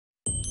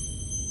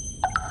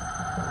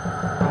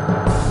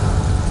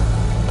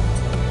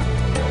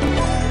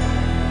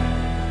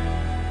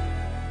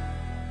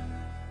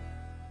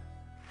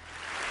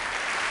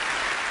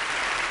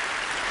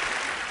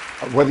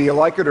Whether you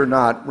like it or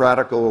not,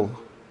 radical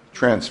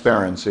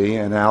transparency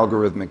and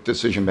algorithmic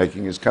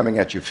decision-making is coming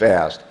at you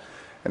fast,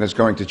 and it's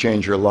going to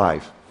change your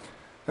life.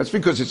 That's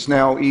because it's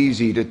now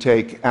easy to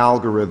take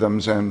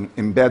algorithms and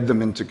embed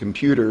them into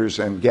computers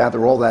and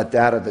gather all that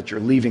data that you're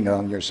leaving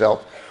on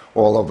yourself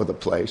all over the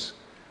place,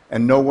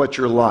 and know what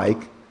you're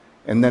like,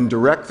 and then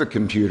direct the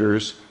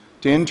computers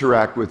to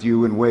interact with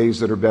you in ways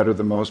that are better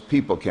than most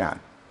people can.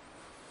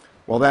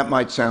 While that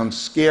might sound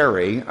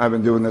scary, I've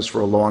been doing this for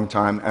a long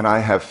time, and I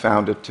have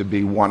found it to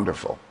be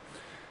wonderful.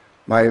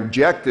 My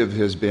objective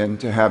has been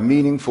to have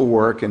meaningful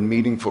work and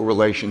meaningful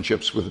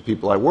relationships with the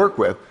people I work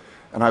with,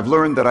 and I've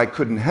learned that I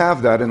couldn't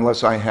have that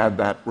unless I had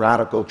that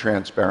radical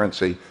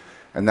transparency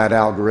and that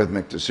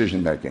algorithmic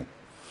decision-making.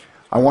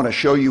 I want to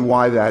show you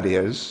why that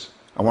is.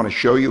 I want to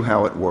show you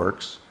how it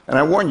works. And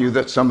I warn you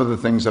that some of the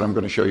things that I'm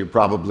going to show you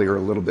probably are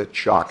a little bit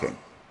shocking.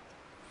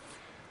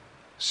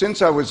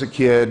 Since I was a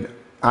kid,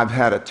 I've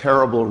had a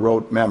terrible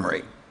rote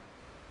memory.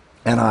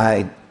 And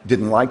I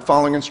didn't like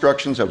following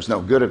instructions. I was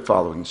no good at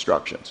following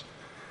instructions.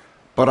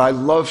 But I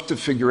loved to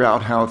figure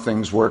out how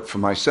things worked for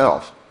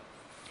myself.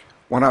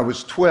 When I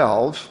was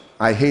 12,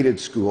 I hated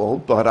school,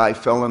 but I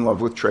fell in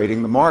love with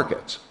trading the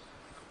markets.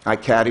 I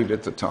caddied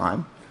at the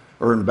time,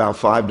 earned about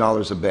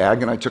 $5 a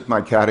bag, and I took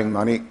my caddying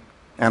money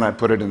and I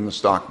put it in the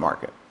stock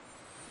market.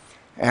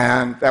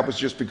 And that was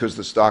just because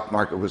the stock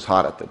market was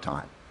hot at the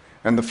time.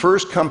 And the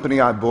first company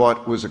I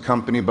bought was a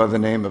company by the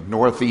name of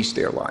Northeast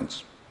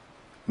Airlines.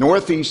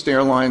 Northeast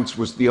Airlines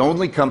was the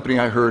only company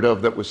I heard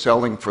of that was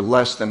selling for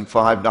less than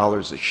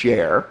 $5 a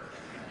share.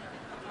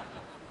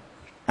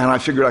 And I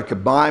figured I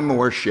could buy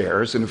more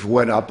shares, and if it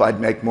went up, I'd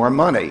make more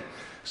money.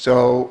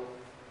 So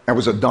that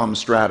was a dumb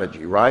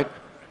strategy, right?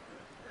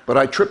 But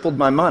I tripled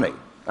my money.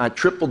 I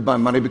tripled my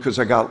money because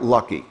I got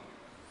lucky.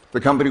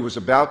 The company was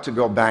about to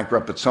go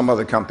bankrupt, but some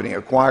other company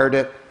acquired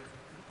it,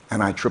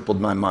 and I tripled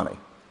my money.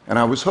 And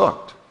I was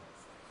hooked.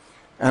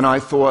 And I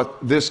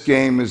thought, this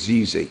game is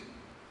easy.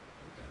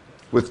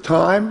 With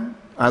time,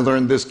 I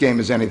learned this game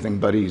is anything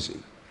but easy.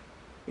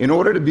 In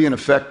order to be an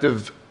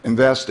effective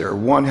investor,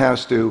 one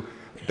has to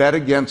bet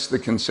against the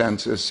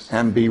consensus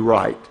and be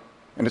right.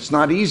 And it's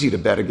not easy to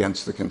bet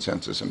against the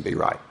consensus and be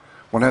right.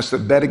 One has to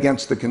bet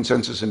against the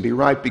consensus and be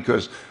right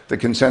because the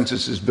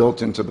consensus is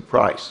built into the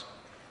price.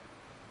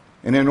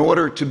 And in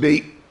order to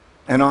be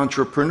an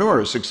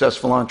entrepreneur, a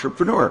successful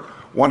entrepreneur,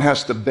 one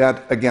has to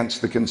bet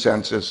against the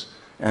consensus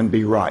and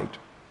be right.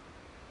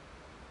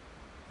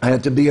 I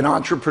had to be an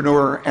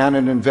entrepreneur and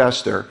an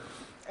investor,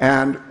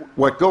 and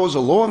what goes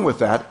along with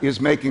that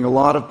is making a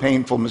lot of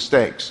painful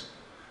mistakes.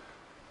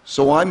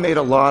 So I made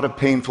a lot of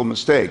painful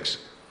mistakes,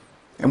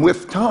 and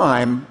with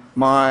time,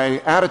 my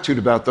attitude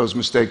about those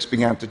mistakes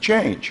began to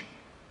change.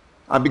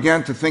 I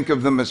began to think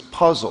of them as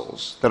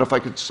puzzles, that if I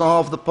could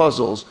solve the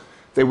puzzles,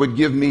 they would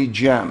give me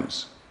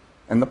gems.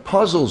 And the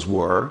puzzles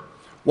were,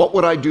 what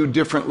would I do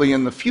differently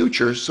in the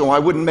future so I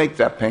wouldn't make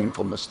that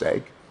painful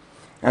mistake?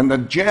 And the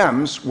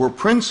gems were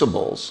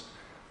principles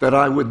that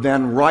I would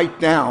then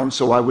write down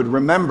so I would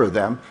remember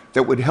them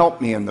that would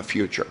help me in the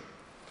future.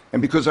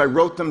 And because I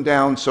wrote them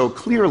down so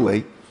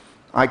clearly,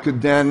 I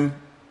could then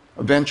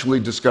eventually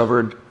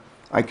discovered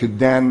I could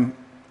then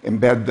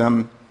embed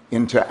them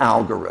into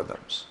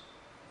algorithms.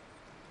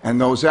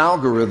 And those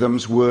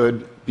algorithms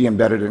would be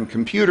embedded in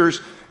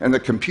computers, and the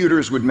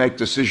computers would make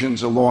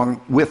decisions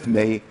along with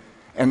me.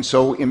 And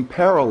so in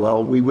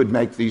parallel, we would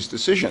make these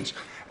decisions.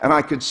 And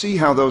I could see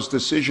how those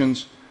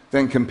decisions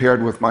then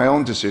compared with my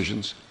own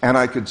decisions, and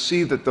I could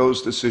see that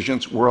those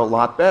decisions were a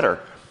lot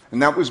better.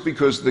 And that was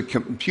because the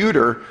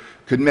computer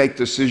could make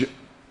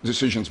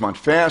decisions much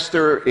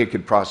faster, it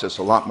could process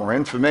a lot more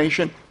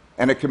information,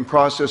 and it can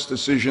process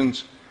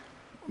decisions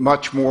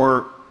much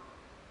more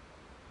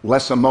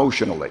less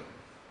emotionally.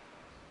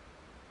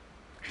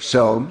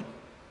 So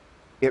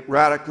it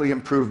radically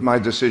improved my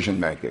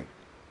decision-making.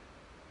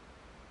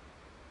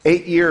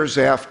 8 years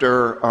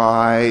after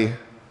I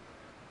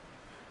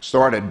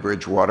started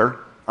Bridgewater,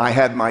 I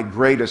had my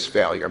greatest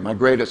failure, my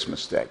greatest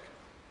mistake.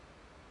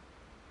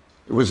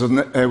 It was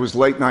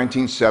late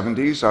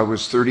 1970s, I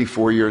was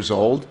 34 years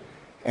old,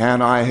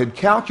 and I had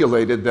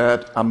calculated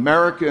that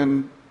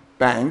American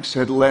banks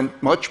had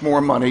lent much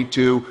more money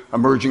to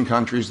emerging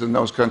countries than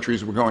those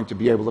countries were going to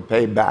be able to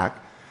pay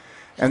back,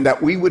 and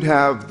that we would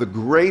have the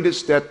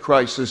greatest debt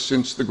crisis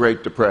since the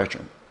Great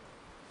Depression.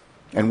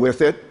 And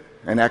with it,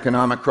 an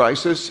economic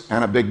crisis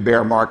and a big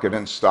bear market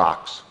in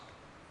stocks.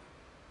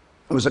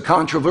 It was a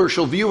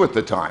controversial view at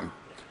the time.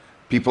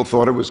 People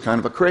thought it was kind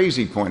of a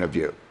crazy point of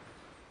view.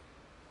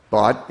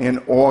 But in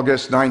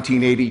August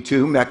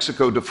 1982,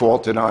 Mexico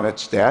defaulted on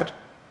its debt,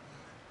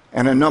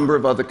 and a number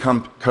of other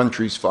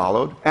countries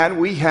followed, and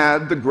we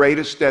had the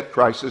greatest debt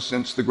crisis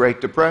since the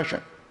Great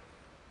Depression.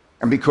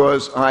 And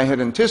because I had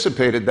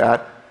anticipated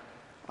that,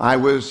 I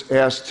was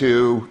asked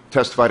to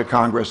testify to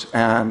Congress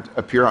and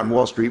appear on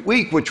Wall Street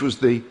Week, which was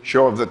the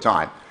show of the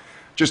time.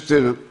 Just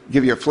to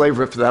give you a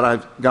flavor for that,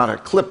 I've got a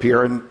clip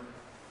here, and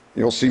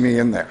you'll see me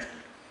in there.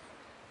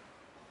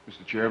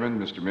 Mr. Chairman,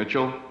 Mr.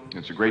 Mitchell,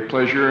 it's a great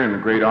pleasure and a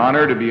great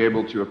honor to be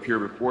able to appear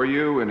before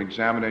you in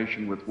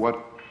examination with what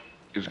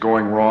is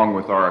going wrong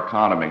with our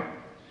economy.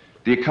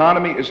 The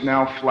economy is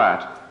now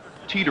flat,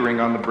 teetering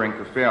on the brink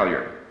of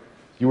failure.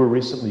 You were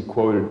recently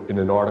quoted in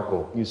an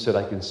article. You said,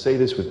 "I can say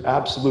this with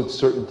absolute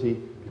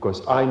certainty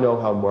because I know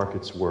how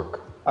markets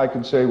work." I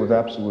can say with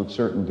absolute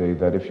certainty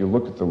that if you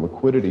look at the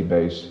liquidity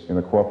base in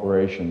the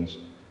corporations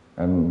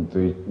and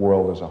the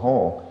world as a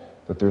whole,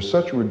 that there's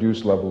such a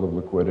reduced level of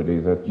liquidity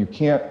that you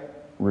can't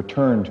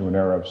return to an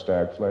era of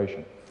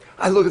stagflation.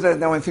 I look at that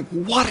now and think,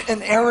 what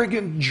an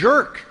arrogant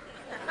jerk.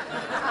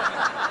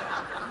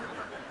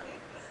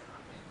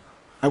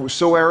 I was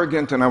so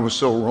arrogant and I was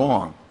so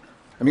wrong.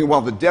 I mean,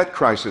 while the debt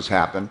crisis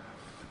happened,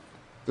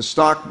 the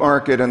stock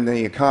market and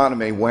the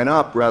economy went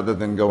up rather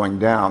than going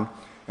down,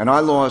 and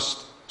I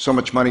lost so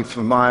much money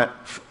for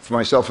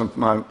myself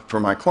and for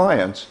my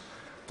clients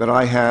that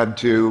I had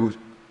to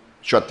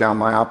shut down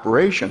my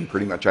operation,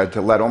 pretty much. I had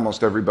to let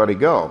almost everybody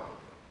go.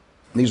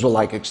 These were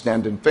like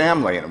extended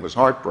family, and it was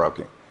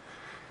heartbreaking.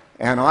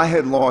 And I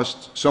had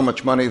lost so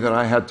much money that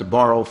I had to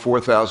borrow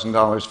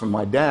 $4,000 from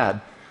my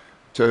dad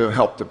to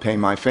help to pay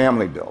my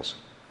family bills.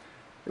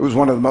 It was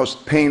one of the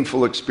most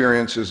painful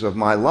experiences of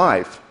my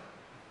life,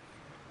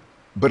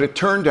 but it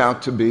turned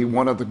out to be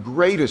one of the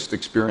greatest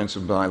experiences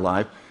of my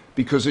life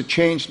because it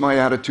changed my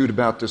attitude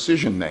about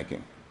decision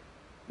making.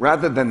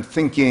 Rather than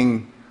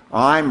thinking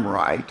I'm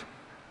right,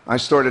 I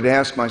started to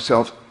ask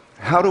myself,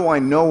 how do I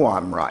know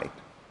I'm right?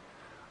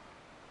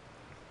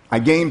 I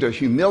gained a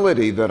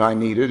humility that I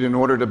needed in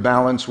order to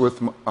balance with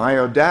my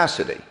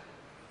audacity.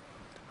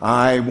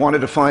 I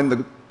wanted to find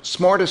the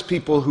smartest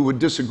people who would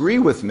disagree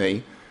with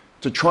me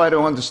to try to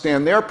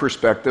understand their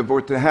perspective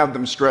or to have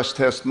them stress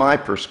test my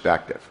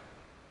perspective.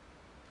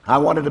 I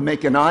wanted to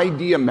make an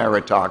idea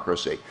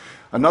meritocracy.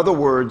 In other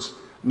words,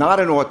 not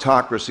an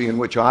autocracy in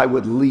which I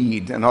would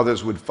lead and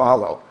others would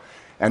follow,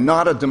 and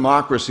not a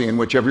democracy in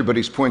which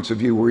everybody's points of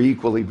view were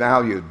equally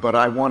valued, but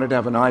I wanted to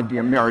have an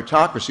idea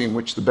meritocracy in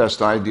which the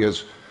best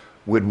ideas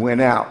would win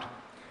out.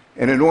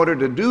 And in order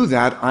to do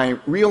that, I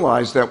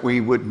realized that we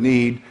would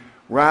need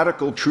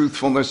radical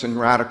truthfulness and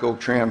radical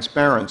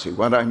transparency.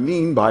 What I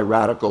mean by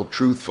radical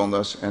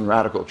truthfulness and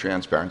radical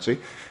transparency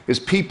is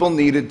people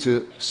needed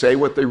to say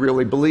what they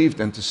really believed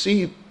and to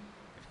see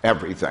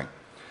everything.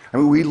 I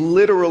mean, we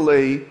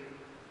literally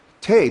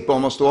tape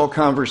almost all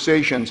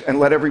conversations and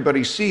let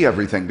everybody see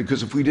everything,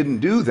 because if we didn't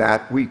do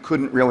that, we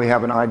couldn't really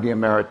have an idea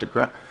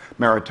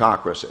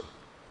meritocracy.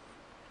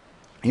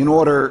 In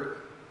order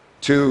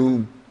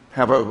to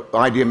have an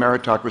idea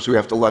meritocracy, we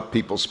have to let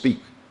people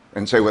speak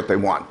and say what they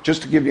want.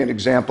 Just to give you an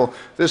example,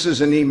 this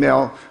is an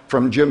email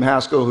from Jim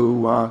Haskell,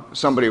 who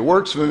somebody who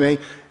works for me,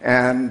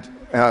 and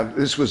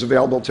this was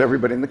available to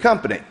everybody in the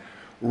company.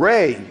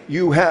 Ray,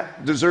 you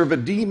deserve a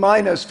D-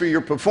 for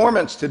your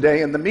performance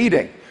today in the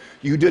meeting.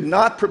 You did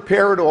not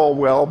prepare it all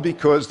well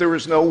because there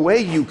is no way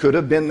you could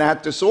have been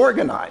that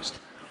disorganized.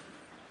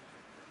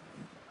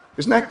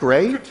 Isn't that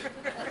great?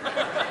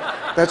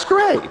 That's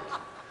great.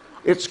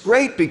 It's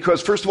great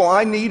because, first of all,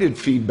 I needed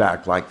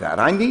feedback like that.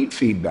 I need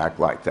feedback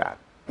like that.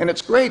 And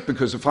it's great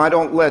because if I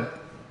don't let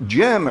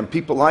Jim and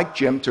people like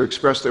Jim to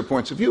express their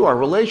points of view, our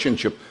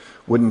relationship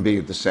wouldn't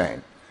be the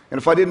same. And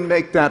if I didn't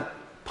make that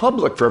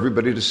public for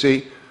everybody to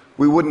see,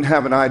 we wouldn't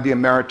have an idea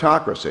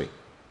meritocracy.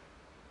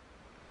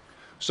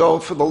 So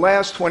for the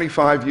last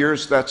 25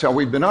 years, that's how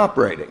we've been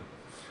operating.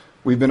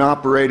 We've been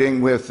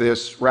operating with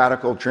this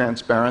radical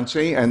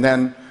transparency and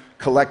then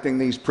collecting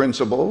these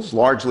principles,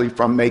 largely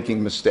from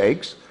making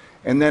mistakes,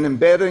 and then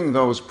embedding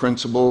those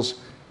principles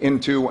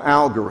into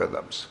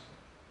algorithms.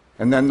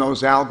 And then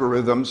those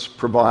algorithms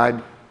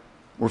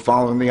we're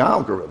following the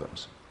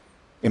algorithms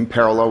in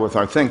parallel with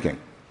our thinking.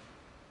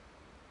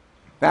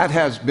 That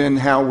has been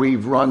how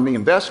we've run the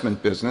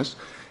investment business,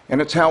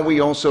 and it's how we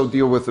also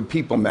deal with the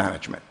people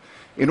management.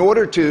 In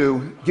order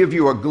to give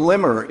you a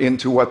glimmer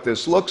into what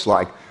this looks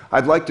like,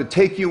 I'd like to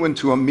take you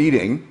into a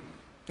meeting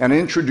and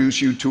introduce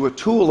you to a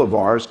tool of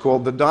ours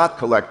called the dot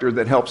collector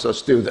that helps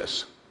us do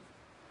this.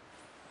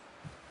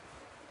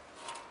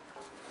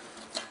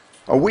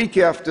 A week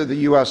after the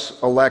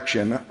US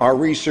election, our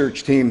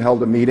research team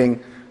held a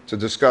meeting to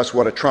discuss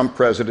what a Trump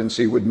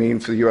presidency would mean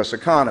for the US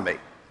economy.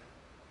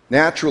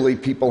 Naturally,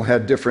 people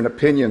had different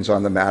opinions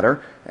on the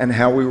matter and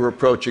how we were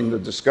approaching the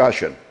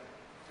discussion.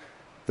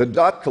 The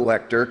dot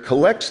collector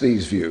collects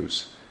these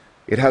views.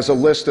 It has a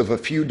list of a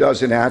few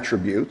dozen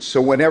attributes,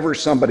 so whenever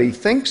somebody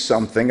thinks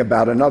something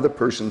about another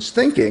person's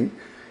thinking,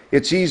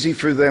 it's easy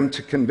for them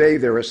to convey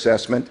their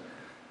assessment.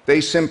 They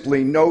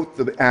simply note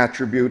the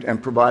attribute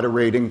and provide a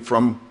rating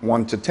from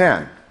 1 to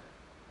 10.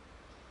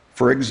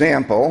 For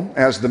example,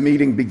 as the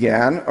meeting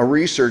began, a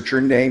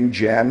researcher named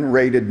Jen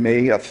rated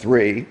me a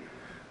 3,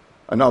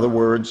 in other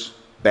words,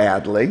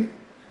 badly,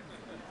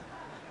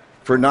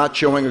 for not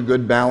showing a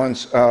good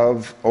balance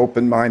of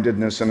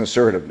open-mindedness and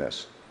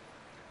assertiveness.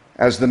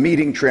 As the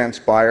meeting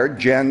transpired,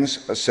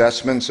 Jen's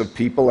assessments of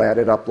people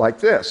added up like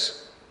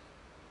this.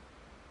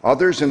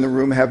 Others in the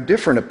room have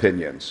different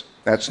opinions.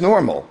 That's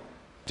normal.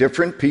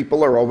 Different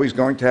people are always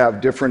going to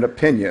have different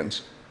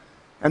opinions.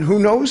 And who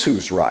knows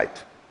who's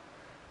right?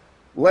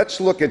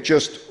 Let's look at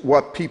just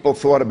what people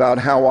thought about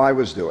how I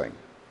was doing.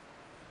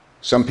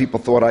 Some people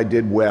thought I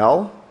did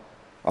well,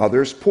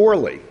 others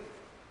poorly.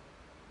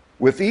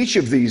 With each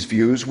of these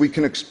views, we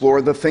can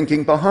explore the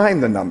thinking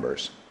behind the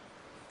numbers.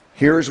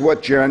 Here's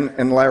what Jen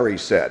and Larry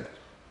said.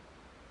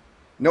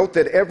 Note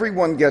that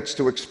everyone gets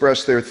to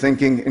express their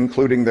thinking,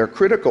 including their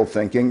critical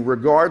thinking,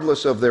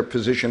 regardless of their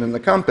position in the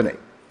company.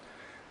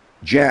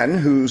 Jen,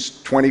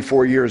 who's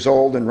 24 years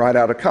old and right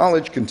out of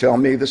college, can tell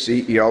me, the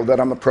CEO, that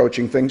I'm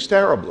approaching things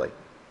terribly.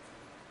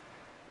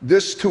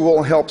 This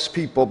tool helps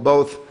people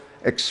both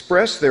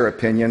express their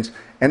opinions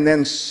and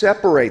then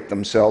separate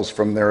themselves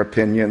from their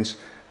opinions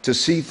to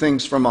see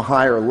things from a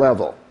higher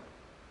level.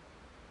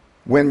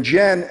 When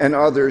Jen and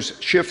others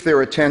shift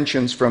their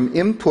attentions from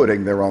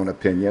inputting their own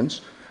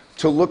opinions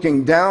to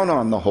looking down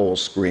on the whole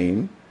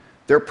screen,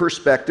 their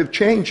perspective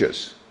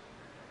changes.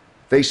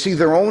 They see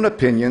their own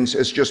opinions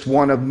as just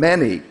one of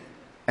many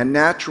and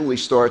naturally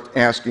start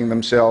asking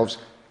themselves,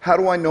 how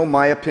do I know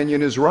my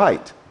opinion is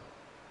right?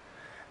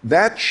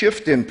 That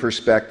shift in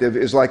perspective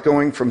is like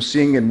going from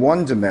seeing in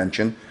one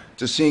dimension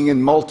to seeing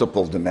in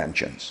multiple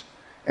dimensions.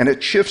 And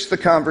it shifts the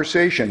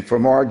conversation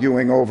from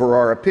arguing over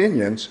our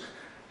opinions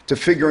to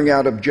figuring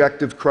out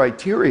objective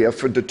criteria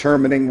for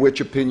determining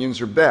which opinions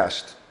are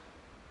best.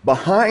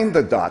 Behind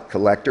the dot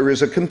collector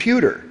is a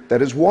computer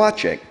that is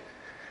watching.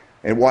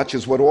 It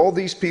watches what all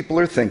these people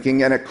are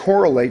thinking, and it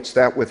correlates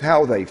that with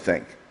how they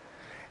think.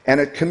 And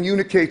it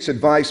communicates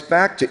advice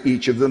back to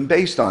each of them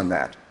based on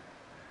that.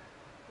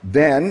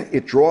 Then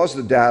it draws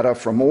the data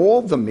from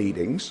all the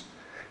meetings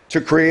to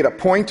create a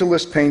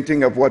pointillist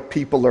painting of what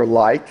people are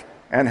like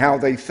and how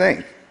they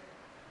think.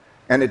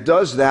 And it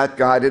does that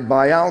guided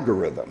by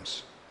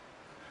algorithms.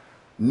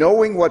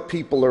 Knowing what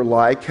people are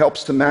like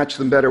helps to match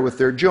them better with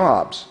their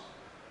jobs.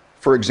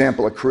 For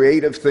example, a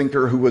creative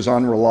thinker who was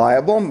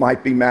unreliable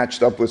might be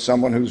matched up with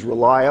someone who's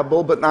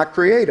reliable but not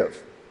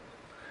creative.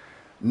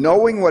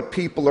 Knowing what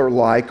people are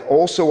like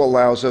also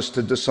allows us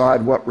to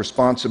decide what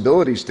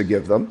responsibilities to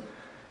give them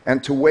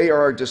and to weigh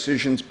our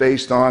decisions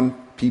based on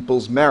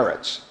people's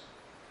merits.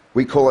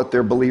 We call it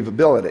their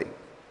believability.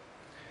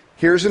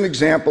 Here's an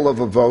example of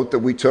a vote that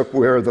we took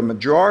where the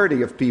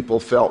majority of people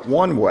felt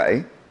one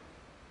way,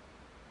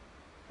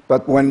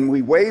 but when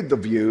we weighed the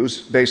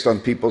views based on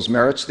people's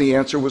merits, the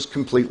answer was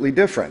completely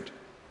different.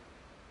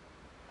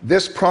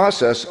 This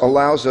process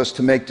allows us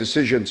to make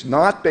decisions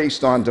not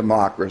based on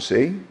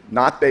democracy,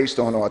 not based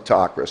on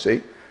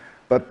autocracy,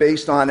 but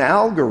based on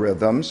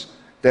algorithms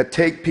that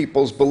take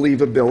people's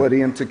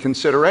believability into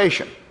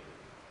consideration.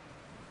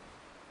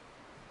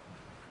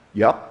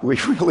 Yep, we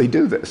really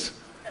do this.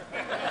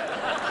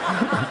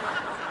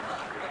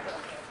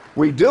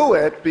 We do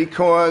it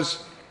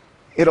because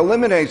it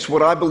eliminates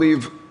what I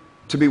believe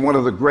to be one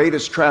of the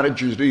greatest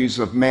tragedies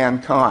of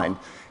mankind,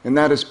 and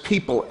that is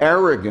people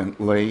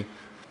arrogantly,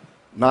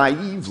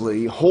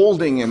 naively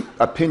holding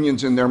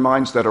opinions in their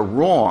minds that are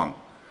wrong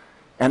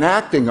and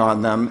acting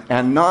on them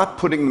and not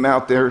putting them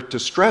out there to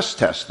stress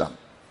test them.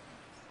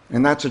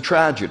 And that's a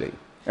tragedy.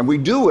 And we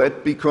do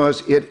it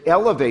because it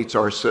elevates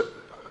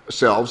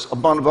ourselves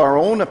above our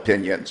own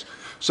opinions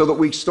so that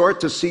we start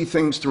to see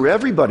things through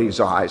everybody's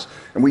eyes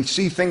and we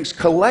see things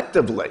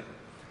collectively.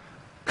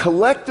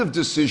 Collective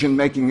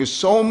decision-making is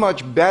so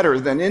much better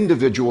than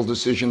individual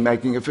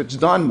decision-making if it's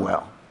done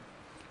well.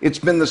 It's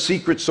been the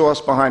secret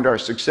sauce behind our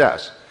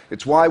success.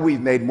 It's why we've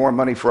made more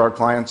money for our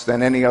clients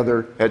than any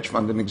other hedge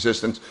fund in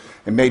existence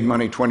and made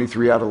money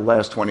 23 out of the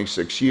last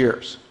 26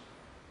 years.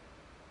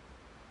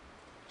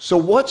 So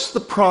what's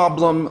the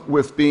problem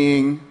with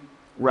being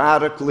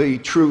radically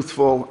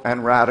truthful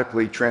and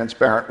radically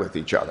transparent with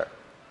each other?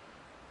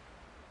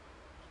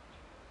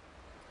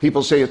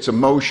 People say it's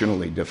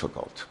emotionally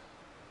difficult.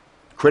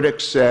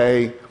 Critics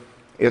say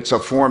it's a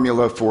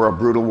formula for a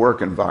brutal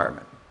work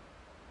environment.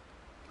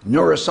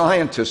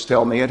 Neuroscientists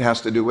tell me it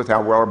has to do with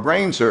how our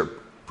brains are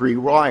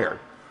pre-wired.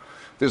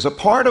 There's a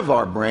part of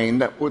our brain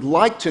that would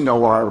like to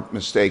know our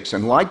mistakes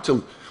and like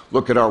to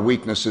look at our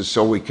weaknesses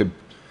so we could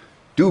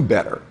do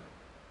better.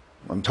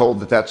 I'm told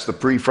that that's the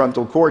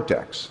prefrontal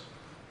cortex.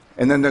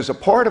 And then there's a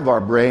part of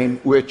our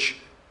brain which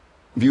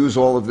views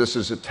all of this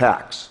as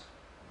attacks.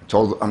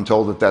 I'm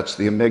told that that's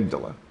the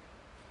amygdala.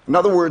 In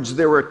other words,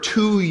 there are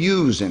two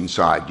yous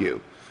inside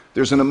you.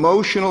 There's an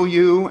emotional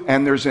you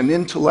and there's an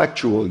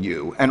intellectual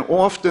you, and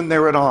often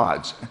they're at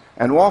odds,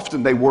 and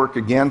often they work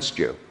against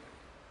you.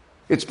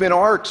 It's been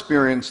our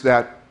experience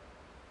that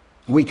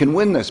we can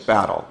win this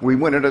battle. We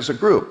win it as a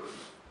group.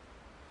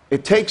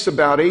 It takes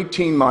about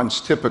 18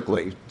 months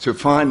typically to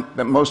find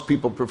that most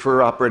people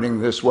prefer operating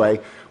this way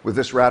with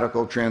this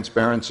radical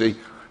transparency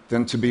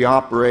than to be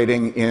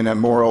operating in a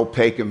more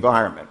opaque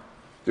environment.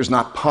 There's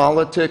not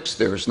politics,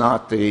 there's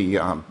not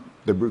the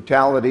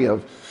brutality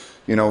of,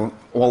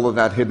 all of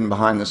that hidden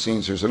behind the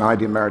scenes. There's an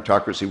idea of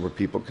meritocracy where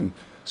people can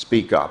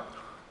speak up.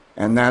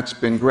 And that's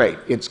been great.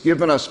 It's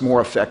given us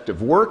more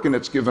effective work and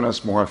it's given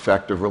us more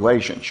effective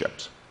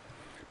relationships.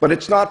 But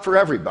it's not for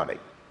everybody.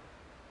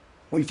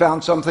 We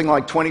found something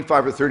like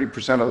 25 or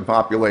 30% of the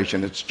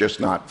population it's just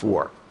not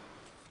for.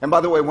 And by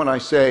the way, when I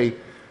say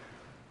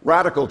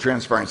radical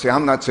transparency,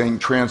 I'm not saying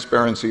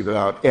transparency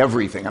about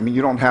everything. I mean,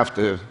 you don't have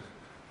to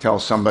tell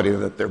somebody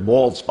that their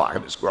bald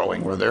spot is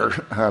growing or their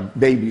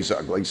baby's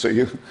ugly.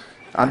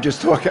 I'm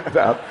just talking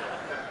about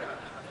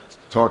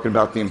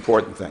the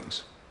important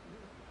things.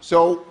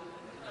 So,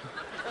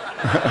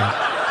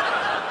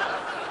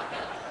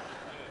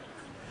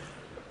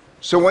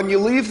 so when you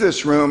leave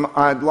this room,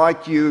 I'd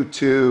like you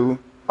to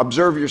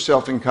observe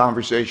yourself in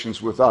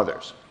conversations with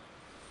others.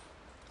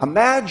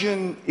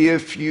 Imagine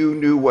if you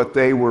knew what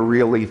they were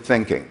really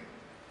thinking.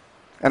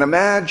 And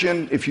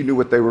imagine if you knew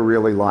what they were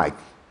really like.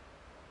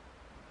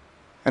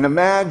 And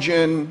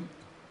imagine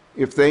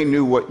if they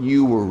knew what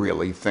you were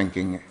really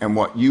thinking and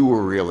what you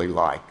were really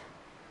like.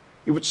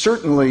 It would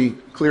certainly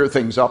clear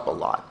things up a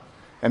lot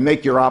and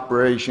make your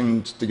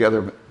operations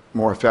together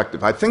more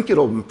effective. I think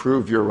it'll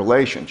improve your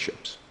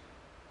relationships.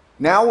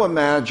 Now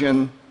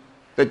imagine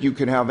that you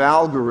can have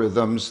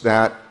algorithms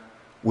that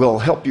will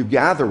help you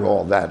gather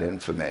all that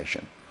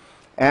information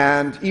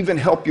and even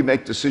help you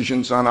make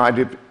decisions in an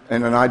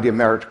idea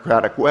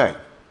meritocratic way.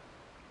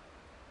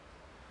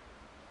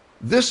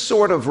 This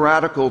sort of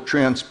radical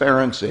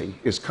transparency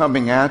is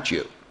coming at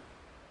you,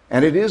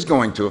 and it is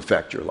going to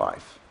affect your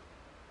life.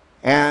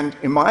 And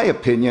in my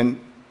opinion,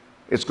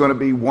 it's going to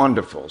be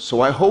wonderful. So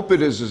I hope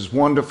it is as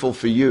wonderful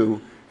for you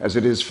as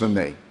it is for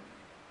me.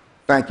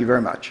 Thank you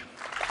very much.